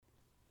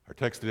Our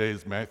text today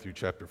is Matthew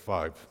chapter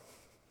 5,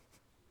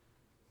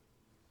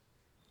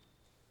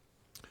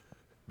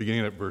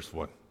 beginning at verse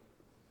 1.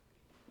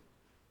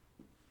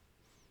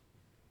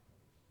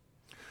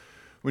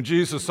 When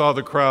Jesus saw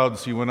the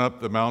crowds, he went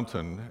up the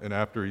mountain, and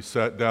after he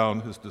sat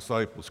down, his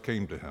disciples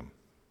came to him.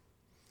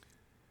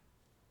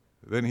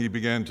 Then he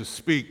began to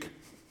speak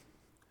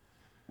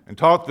and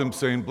taught them,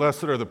 saying,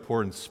 "Blessed are the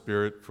poor in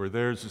spirit, for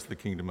theirs is the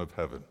kingdom of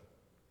heaven.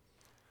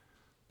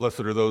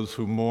 Blessed are those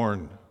who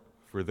mourn,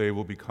 for they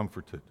will be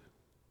comforted.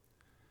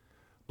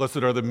 Blessed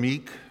are the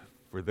meek,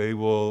 for they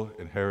will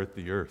inherit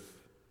the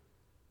earth.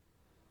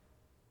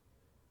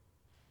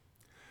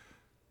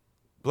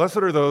 Blessed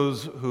are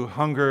those who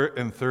hunger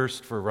and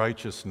thirst for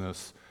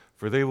righteousness,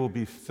 for they will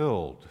be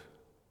filled.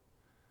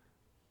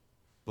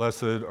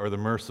 Blessed are the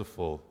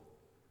merciful,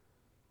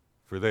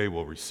 for they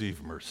will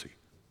receive mercy."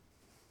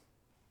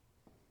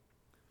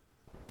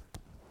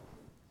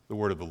 The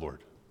word of the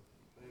Lord.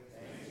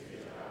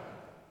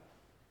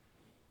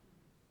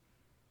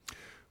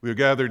 We are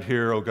gathered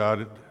here, O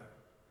God,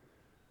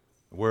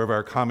 aware of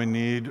our common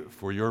need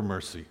for your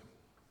mercy.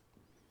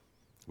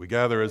 We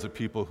gather as a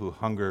people who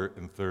hunger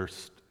and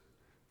thirst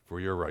for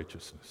your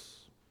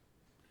righteousness.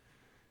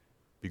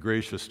 Be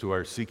gracious to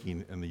our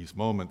seeking in these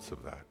moments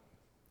of that.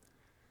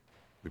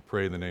 We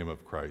pray in the name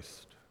of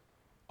Christ.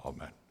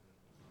 Amen.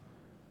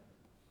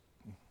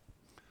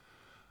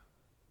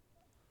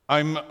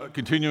 I'm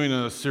continuing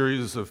a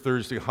series of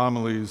Thursday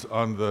homilies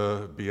on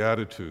the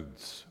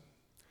Beatitudes.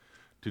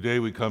 Today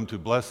we come to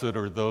 "Blessed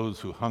are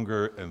those who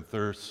hunger and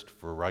thirst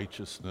for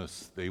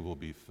righteousness, they will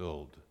be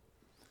filled.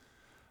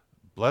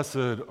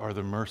 Blessed are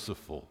the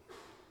merciful,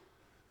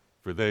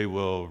 for they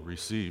will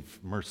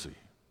receive mercy.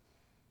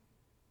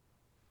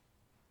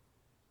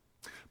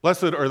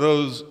 Blessed are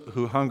those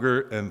who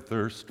hunger and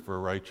thirst for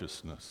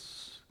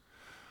righteousness."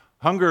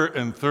 Hunger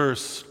and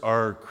thirst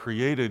are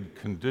created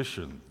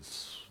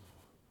conditions.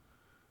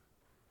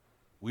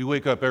 We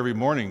wake up every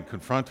morning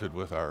confronted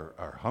with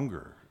our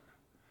hunger,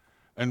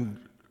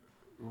 and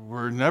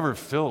we're never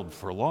filled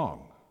for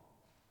long.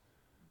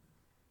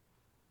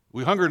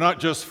 We hunger not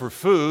just for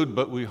food,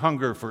 but we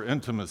hunger for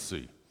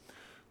intimacy.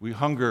 We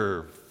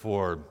hunger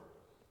for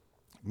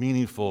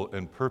meaningful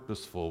and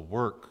purposeful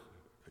work.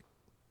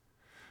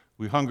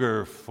 We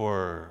hunger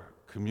for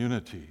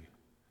community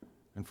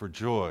and for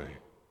joy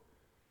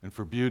and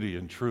for beauty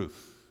and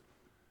truth.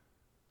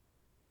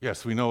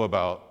 Yes, we know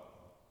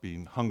about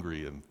being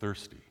hungry and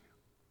thirsty.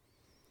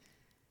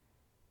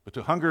 But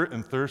to hunger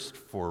and thirst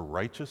for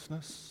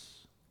righteousness?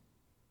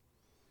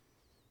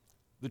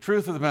 The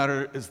truth of the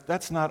matter is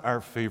that's not our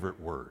favorite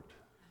word.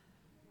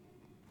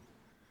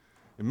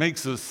 It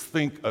makes us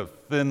think of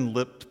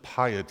thin-lipped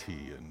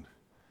piety and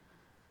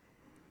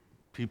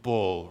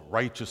people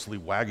righteously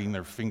wagging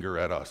their finger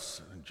at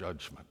us in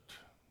judgment.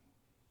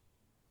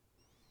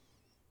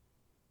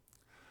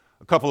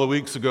 A couple of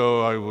weeks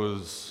ago, I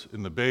was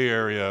in the Bay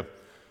Area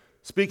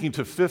speaking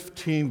to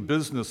 15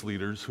 business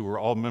leaders who were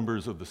all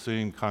members of the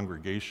same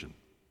congregation.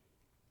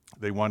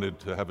 They wanted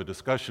to have a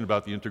discussion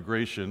about the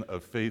integration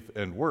of faith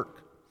and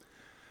work.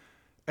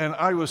 And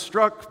I was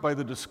struck by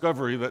the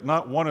discovery that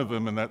not one of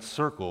them in that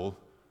circle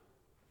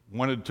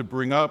wanted to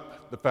bring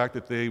up the fact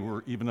that they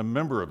were even a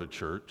member of a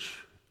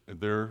church in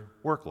their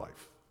work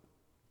life.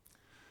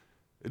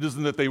 It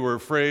isn't that they were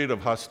afraid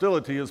of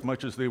hostility as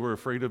much as they were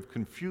afraid of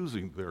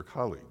confusing their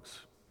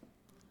colleagues.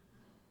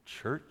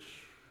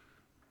 Church?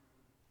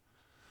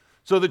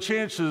 So the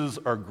chances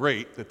are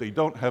great that they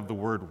don't have the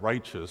word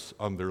righteous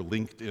on their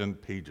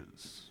LinkedIn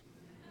pages.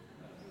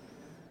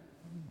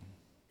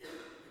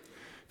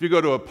 If you go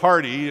to a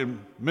party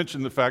and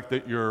mention the fact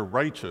that you're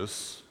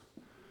righteous,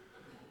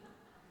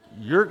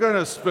 you're going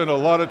to spend a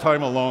lot of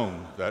time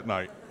alone that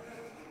night.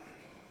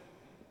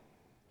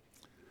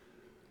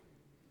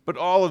 But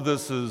all of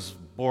this is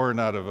born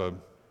out of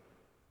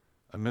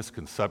a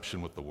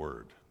misconception with the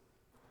word.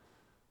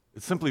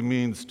 It simply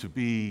means to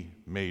be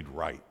made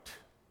right.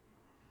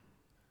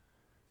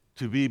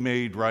 To be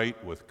made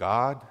right with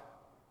God,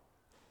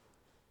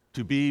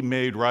 to be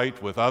made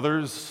right with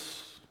others,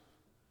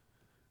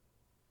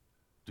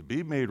 to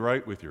be made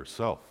right with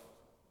yourself.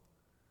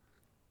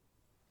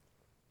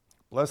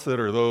 Blessed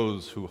are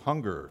those who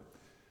hunger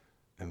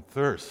and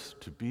thirst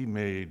to be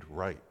made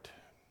right.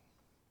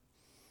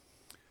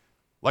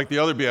 Like the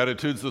other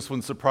Beatitudes, this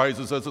one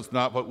surprises us. It's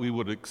not what we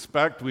would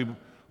expect. We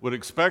would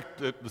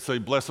expect it to say,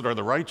 "Blessed are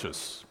the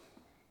righteous."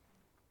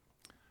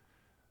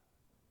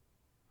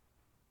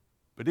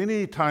 But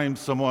any time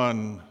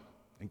someone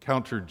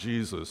encountered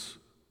Jesus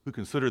who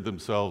considered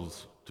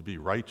themselves to be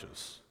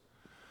righteous,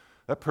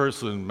 that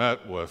person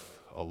met with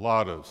a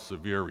lot of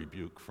severe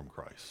rebuke from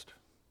Christ.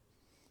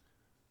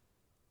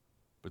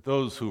 But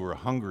those who were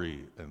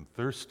hungry and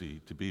thirsty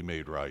to be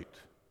made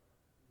right,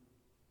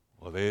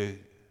 well,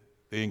 they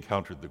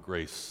encountered the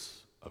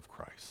grace of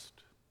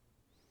Christ.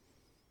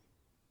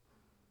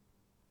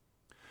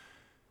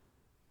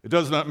 It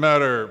does not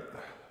matter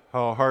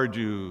how hard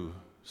you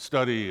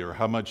study or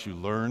how much you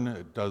learn.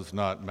 It does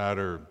not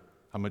matter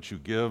how much you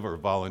give or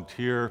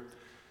volunteer.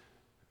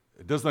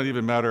 It does not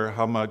even matter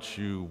how much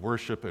you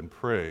worship and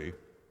pray,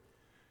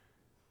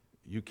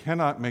 you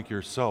cannot make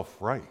yourself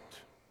right.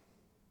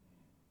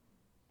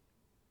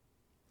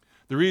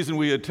 The reason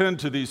we attend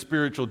to these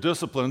spiritual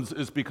disciplines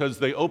is because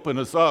they open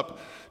us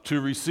up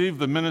to receive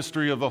the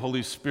ministry of the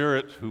Holy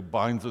Spirit who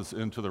binds us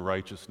into the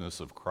righteousness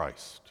of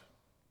Christ.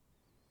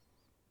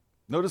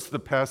 Notice the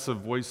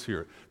passive voice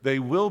here. They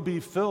will be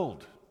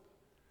filled.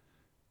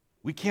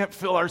 We can't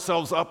fill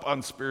ourselves up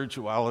on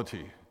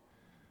spirituality,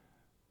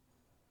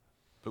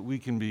 but we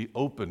can be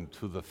open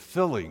to the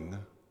filling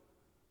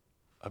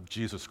of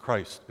Jesus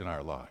Christ in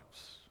our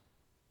lives.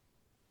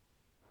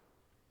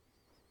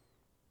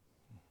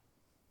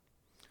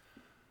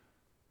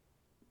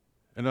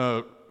 In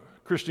a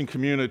Christian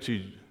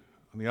community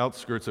on the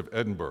outskirts of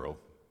Edinburgh,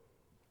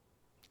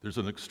 there's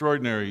an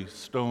extraordinary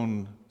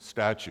stone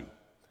statue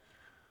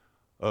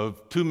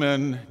of two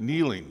men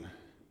kneeling,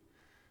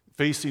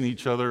 facing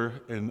each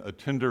other in a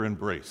tender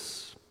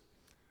embrace.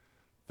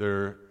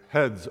 Their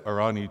heads are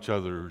on each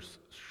other's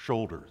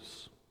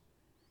shoulders.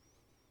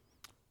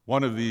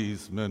 One of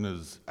these men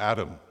is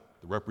Adam,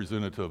 the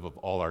representative of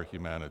all our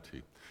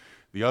humanity.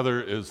 The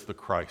other is the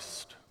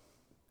Christ.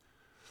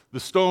 The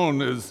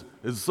stone is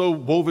so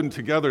woven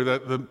together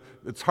that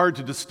it's hard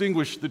to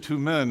distinguish the two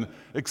men,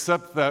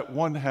 except that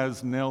one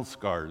has nail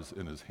scars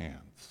in his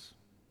hands.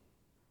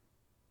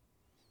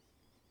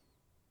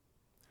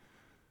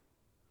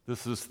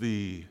 This is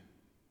the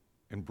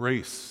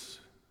embrace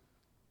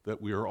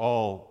that we are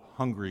all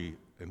hungry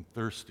and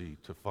thirsty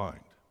to find.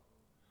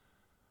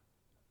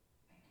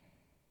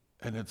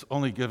 And it's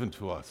only given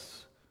to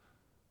us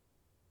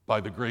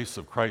by the grace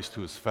of Christ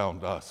who has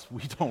found us.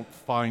 We don't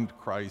find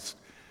Christ.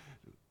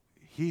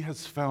 He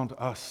has found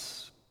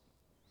us.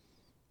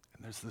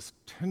 And there's this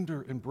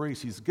tender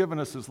embrace. He's given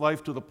us his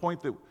life to the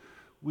point that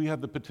we have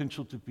the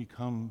potential to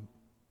become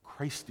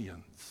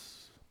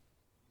Christians.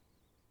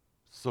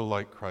 So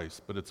like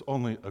Christ, but it's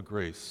only a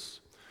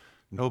grace.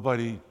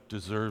 Nobody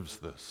deserves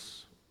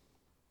this.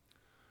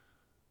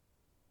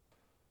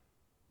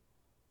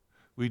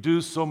 We do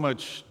so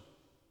much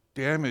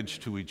damage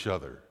to each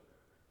other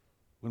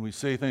when we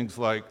say things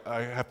like,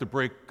 I have to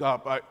break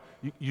up,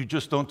 you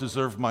just don't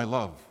deserve my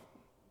love.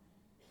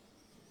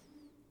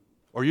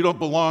 Or you don't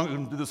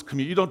belong to this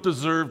community, you don't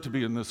deserve to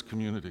be in this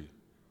community.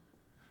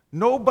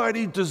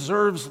 Nobody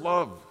deserves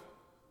love.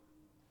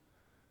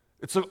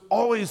 It's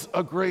always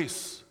a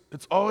grace.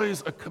 It's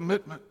always a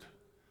commitment.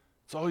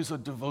 It's always a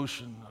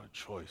devotion, a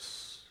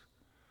choice.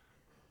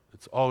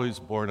 It's always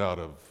born out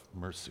of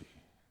mercy.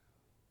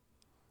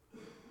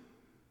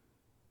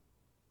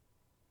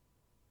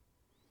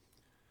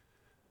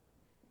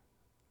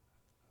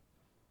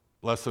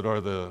 Blessed are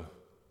the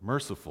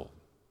merciful,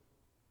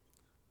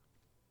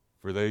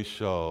 for they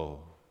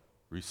shall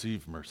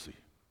receive mercy.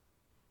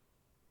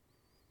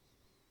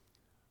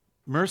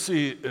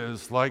 Mercy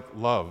is like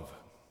love.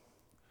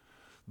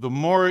 The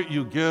more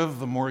you give,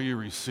 the more you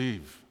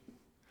receive.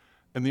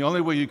 And the only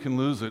way you can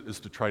lose it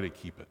is to try to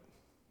keep it.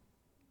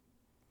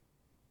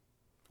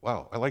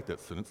 Wow, I like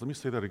that sentence. Let me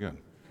say that again.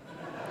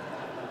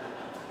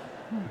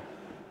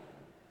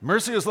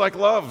 Mercy is like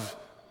love.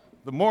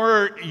 The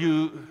more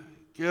you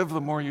give,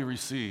 the more you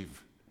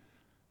receive.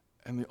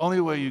 And the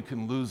only way you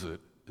can lose it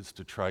is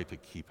to try to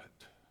keep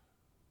it.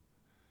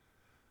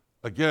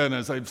 Again,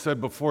 as I've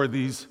said before,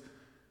 these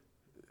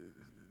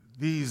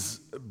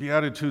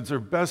Beatitudes are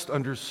best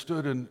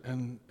understood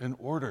in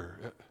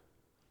order.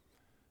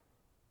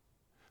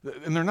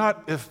 And they're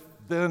not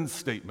if-then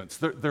statements.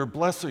 They're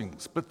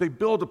blessings, but they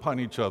build upon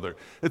each other.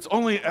 It's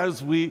only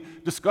as we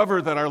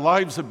discover that our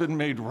lives have been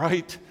made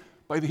right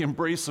by the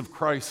embrace of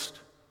Christ,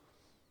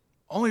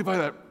 only by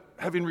that,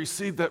 having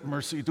received that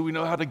mercy, do we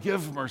know how to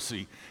give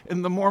mercy.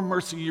 And the more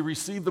mercy you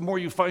receive, the more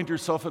you find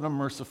yourself in a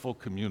merciful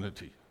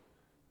community,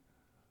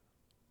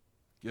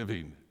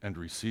 giving and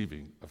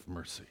receiving of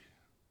mercy.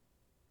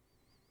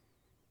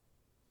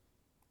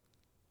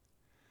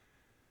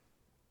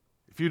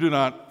 If you do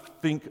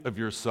not think of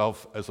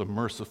yourself as a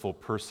merciful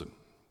person,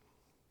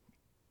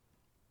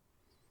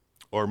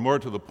 or more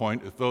to the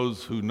point, if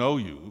those who know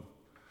you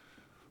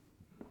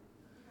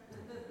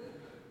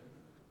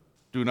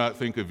do not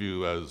think of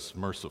you as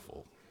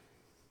merciful,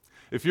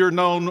 if you're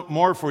known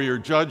more for your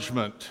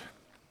judgment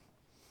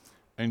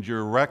and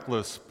your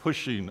reckless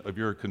pushing of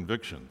your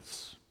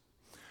convictions,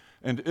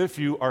 and if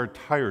you are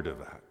tired of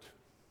that,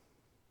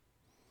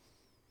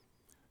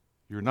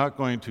 you're not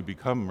going to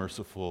become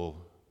merciful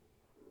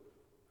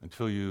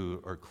until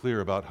you are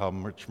clear about how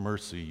much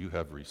mercy you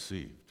have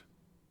received.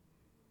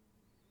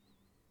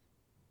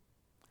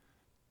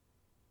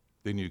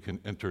 Then you can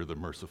enter the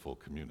merciful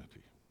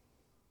community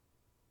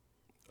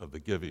of the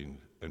giving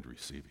and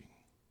receiving.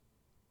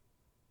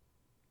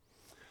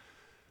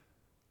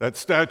 That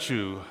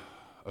statue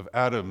of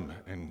Adam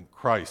and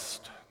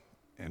Christ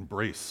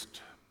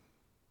embraced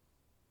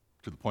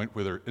to the point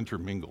where they're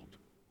intermingled.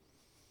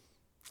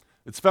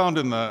 It's found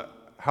in the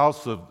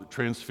House of the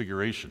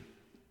Transfiguration,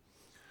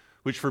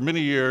 which for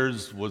many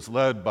years was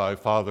led by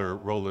Father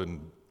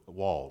Roland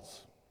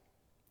Walls.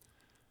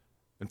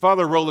 And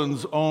Father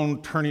Roland's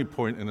own turning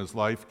point in his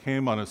life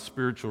came on a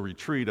spiritual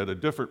retreat at a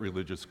different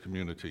religious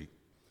community.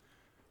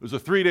 It was a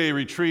 3-day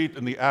retreat,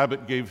 and the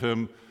abbot gave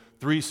him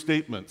 3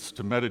 statements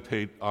to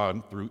meditate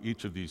on through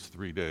each of these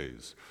 3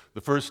 days.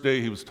 The first day,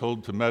 he was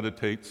told to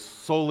meditate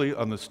solely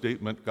on the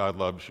statement, God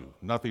loves you,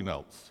 nothing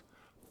else.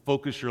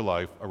 Focus your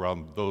life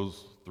around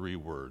those 3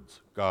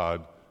 words,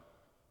 God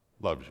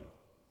loves you.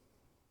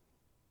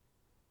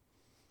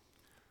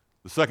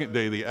 The second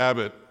day, the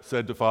abbot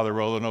said to Father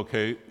Roland,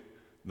 okay,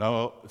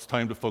 now it's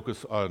time to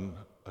focus on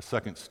a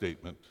second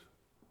statement.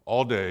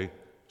 All day,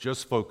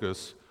 just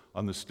focus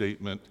on the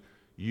statement,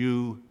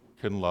 you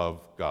can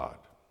love God.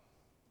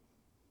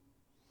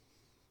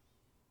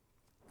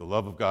 The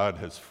love of God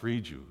has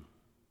freed you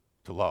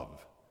to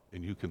love,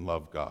 and you can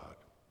love God.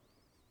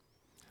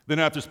 Then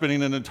after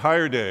spending an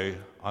entire day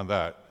on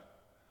that,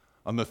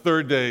 on the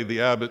third day,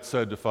 the abbot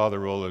said to Father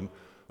Roland,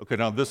 okay,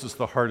 now this is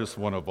the hardest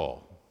one of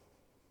all.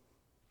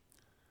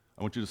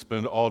 I want you to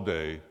spend all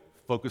day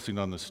focusing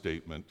on the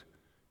statement,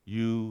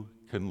 you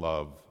can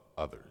love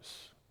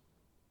others.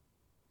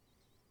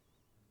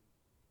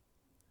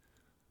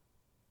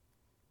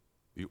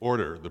 The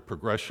order, the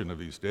progression of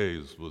these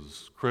days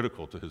was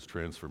critical to his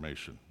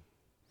transformation.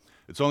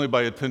 It's only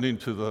by attending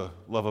to the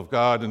love of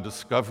God and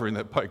discovering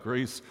that by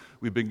grace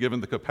we've been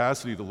given the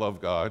capacity to love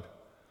God,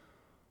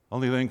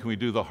 only then can we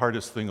do the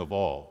hardest thing of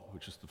all,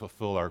 which is to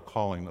fulfill our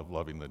calling of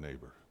loving the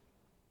neighbor.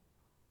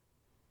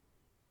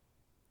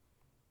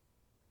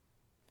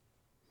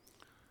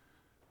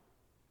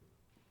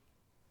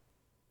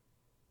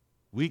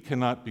 We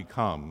cannot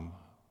become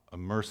a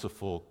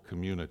merciful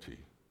community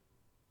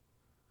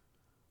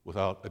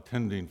without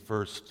attending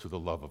first to the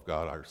love of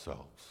God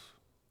ourselves,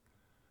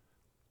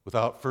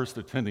 without first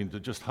attending to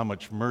just how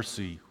much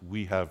mercy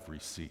we have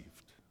received.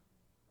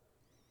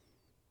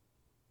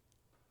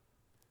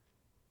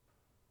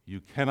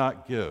 You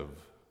cannot give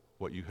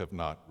what you have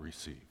not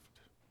received.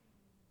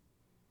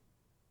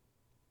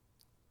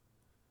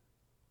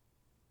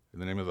 In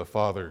the name of the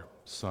Father,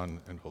 Son,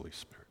 and Holy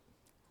Spirit.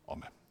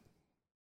 Amen.